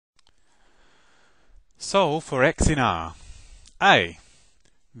Solve for x in R. A.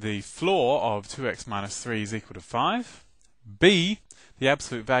 The floor of 2x minus 3 is equal to 5. B. The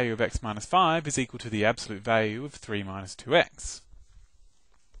absolute value of x minus 5 is equal to the absolute value of 3 minus 2x.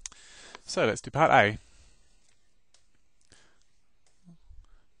 So let's do part A.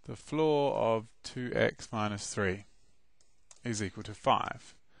 The floor of 2x minus 3 is equal to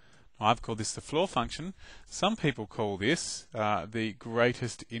 5. Now, I've called this the floor function. Some people call this the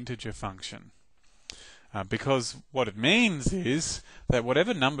greatest integer function. Because what it means is that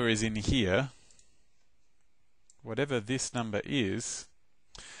whatever number is in here, whatever this number is,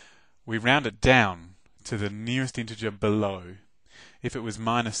 we round it down to the nearest integer below. If it was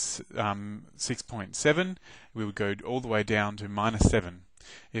minus 6.7, we would go all the way down to minus 7.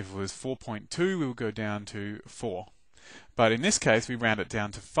 If it was 4.2, we would go down to 4. But in this case, we round it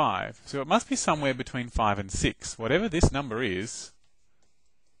down to 5. So it must be somewhere between 5 and 6. Whatever this number is,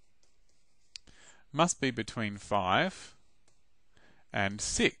 must be between 5 and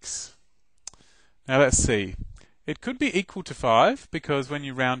 6. Now let's see. It could be equal to 5 because when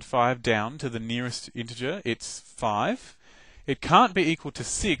you round 5 down to the nearest integer, it's 5. It can't be equal to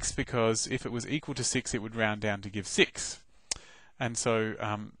 6 because if it was equal to 6, it would round down to give 6. And so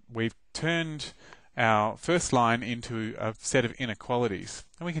we've turned our first line into a set of inequalities.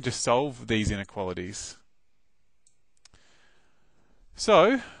 And we can just solve these inequalities.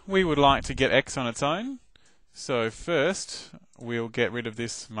 So we would like to get x on its own. So first we'll get rid of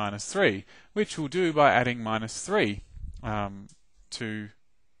this minus 3, which we'll do by adding minus 3 to...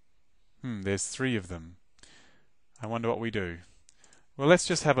 there's 3 of them. I wonder what we do. Well, let's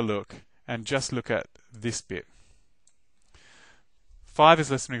just have a look and just look at this bit. 5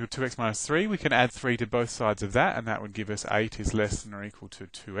 is less than or equal to 2x minus 3. We can add 3 to both sides of that, and that would give us 8 is less than or equal to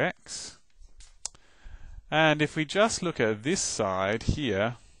 2x. And if we just look at this side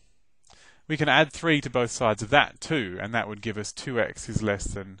here, we can add 3 to both sides of that too, and that would give us 2x is less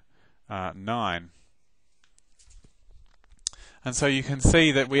than 9. And so you can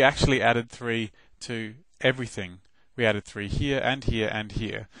see that we actually added 3 to everything. We added 3 here and here and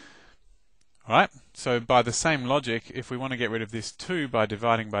here. Alright, so by the same logic, if we want to get rid of this 2 by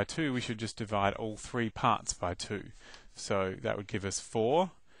dividing by 2, we should just divide all 3 parts by 2. So that would give us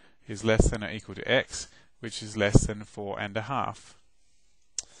 4 is less than or equal to x, which is less than 4.5.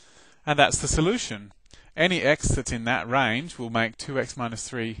 And that's the solution. Any x that's in that range will make 2x minus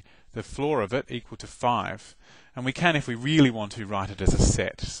 3, the floor of it, equal to 5. And we can, if we really want to, write it as a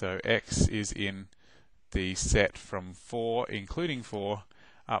set. So x is in the set from 4, including 4,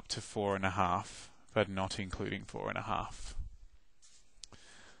 up to 4.5, but not including 4.5.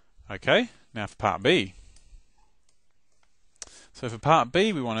 Okay, now for part B. So for part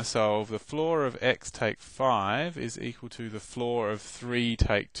B, we want to solve the floor of x take 5 is equal to the floor of 3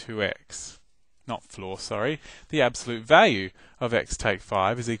 take 2x. Not floor, sorry. The absolute value of x take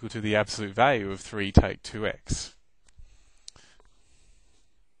 5 is equal to the absolute value of 3 take 2x.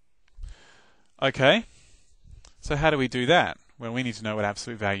 Okay, so how do we do that? Well, we need to know what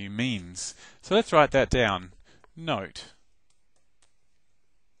absolute value means. So let's write that down. Note.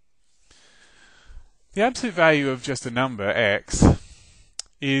 The absolute value of just a number, x,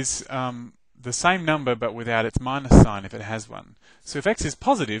 is the same number but without its minus sign if it has one. So if x is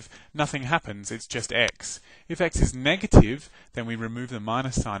positive, nothing happens, it's just x. If x is negative, then we remove the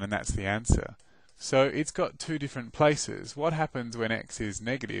minus sign and that's the answer. So it's got two different places. What happens when x is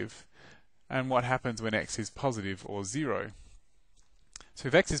negative and what happens when x is positive or 0? So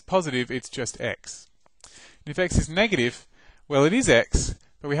if x is positive, it's just x. And if x is negative, well, it is x,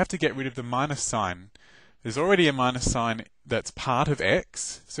 but we have to get rid of the minus sign. There's already a minus sign that's part of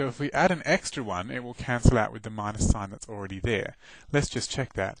x, so if we add an extra one, it will cancel out with the minus sign that's already there. Let's just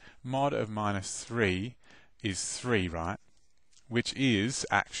check that. Mod of minus 3 is 3, right? Which is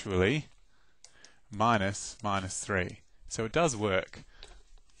actually minus 3. So it does work.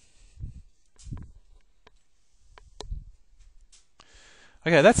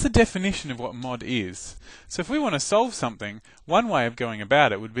 Okay, that's the definition of what mod is. So if we want to solve something, one way of going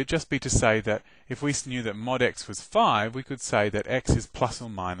about it would just be to say that if we knew that mod x was 5, we could say that x is plus or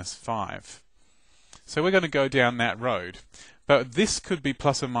minus 5. So we're going to go down that road. But this could be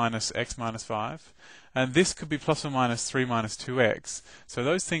plus or minus x minus 5, and this could be plus or minus 3 minus 2x. So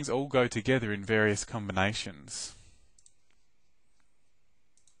those things all go together in various combinations.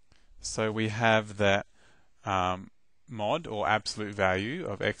 So we have that mod, or absolute value,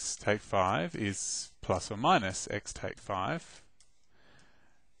 of x take 5 is plus or minus x take 5.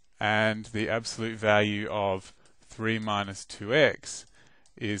 And the absolute value of 3 minus 2x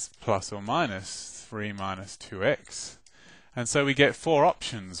is plus or minus 3 minus 2x. And so we get 4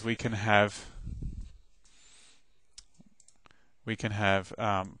 options. We can have we can have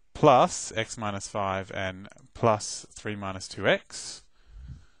plus x minus 5 and plus 3 minus 2x.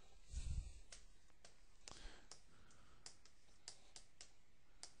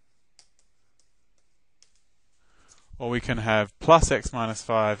 Or we can have plus x minus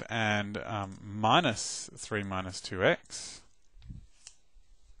 5 and minus 3 minus 2x.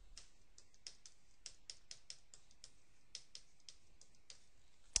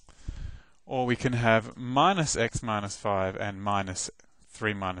 Or we can have minus x minus 5 and minus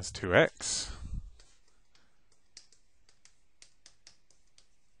 3 minus 2x.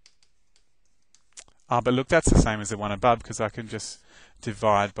 But look, that's the same as the one above, because I can just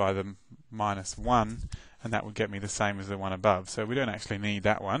divide by the minus 1, and that would get me the same as the one above. So we don't actually need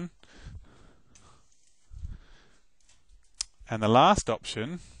that one. And the last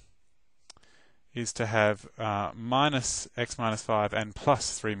option is to have minus x minus 5 and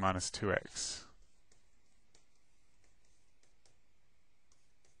plus 3 minus 2x.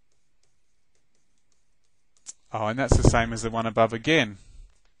 Oh, and that's the same as the one above again.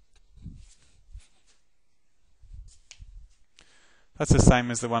 That's the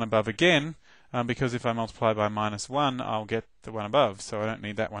same as the one above again, because if I multiply by minus 1, I'll get the one above, so I don't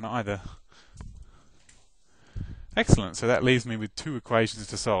need that one either. Excellent, so that leaves me with two equations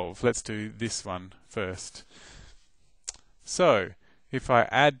to solve. Let's do this one first. So, if I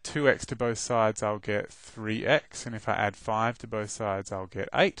add 2x to both sides, I'll get 3x, and if I add 5 to both sides, I'll get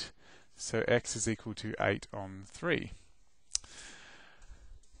 8. So x is equal to 8 on 3.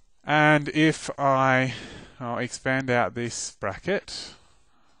 And if I'll expand out this bracket,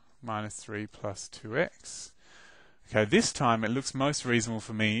 minus 3 plus 2x. Okay, this time it looks most reasonable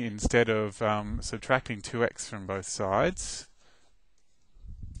for me, instead of subtracting 2x from both sides,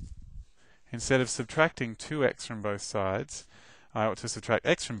 I ought to subtract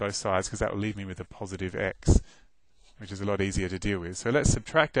x from both sides, because that will leave me with a positive x, which is a lot easier to deal with. So let's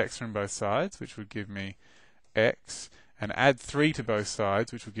subtract x from both sides, which would give me x, and add 3 to both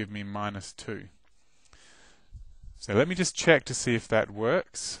sides, which will give me minus 2. So let me just check to see if that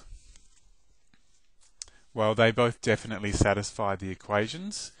works. Well, they both definitely satisfy the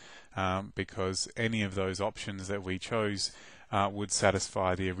equations, because any of those options that we chose would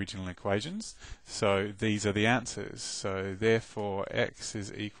satisfy the original equations. So these are the answers. So therefore x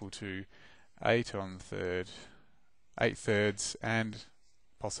is equal to 8 thirds and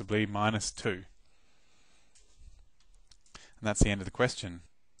possibly minus 2. And that's the end of the question.